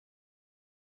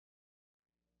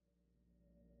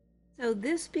So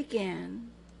this began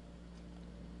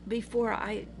before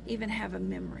I even have a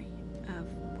memory of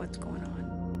what's going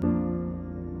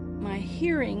on. My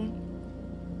hearing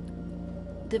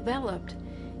developed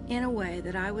in a way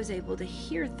that I was able to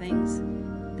hear things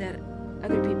that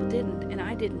other people didn't, and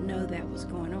I didn't know that was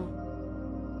going on.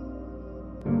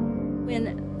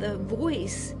 When the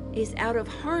voice is out of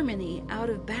harmony, out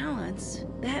of balance,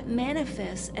 that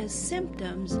manifests as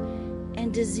symptoms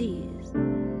and disease.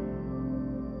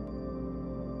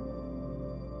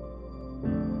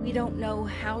 We don't know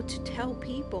how to tell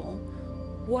people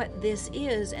what this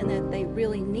is and that they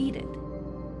really need it.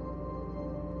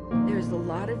 There's a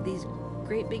lot of these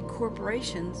great big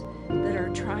corporations that are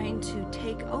trying to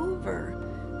take over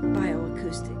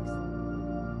bioacoustics.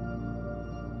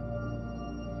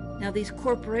 Now these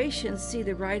corporations see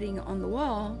the writing on the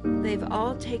wall. They've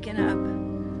all taken up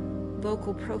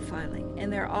vocal profiling,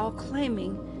 and they're all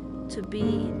claiming to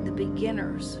be the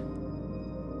beginners.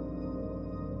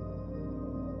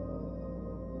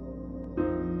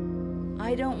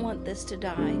 I don't want this to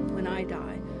die when I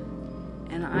die,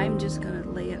 and I'm just going to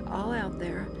lay it all out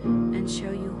there and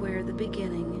show you where the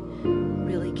beginning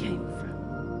really came from.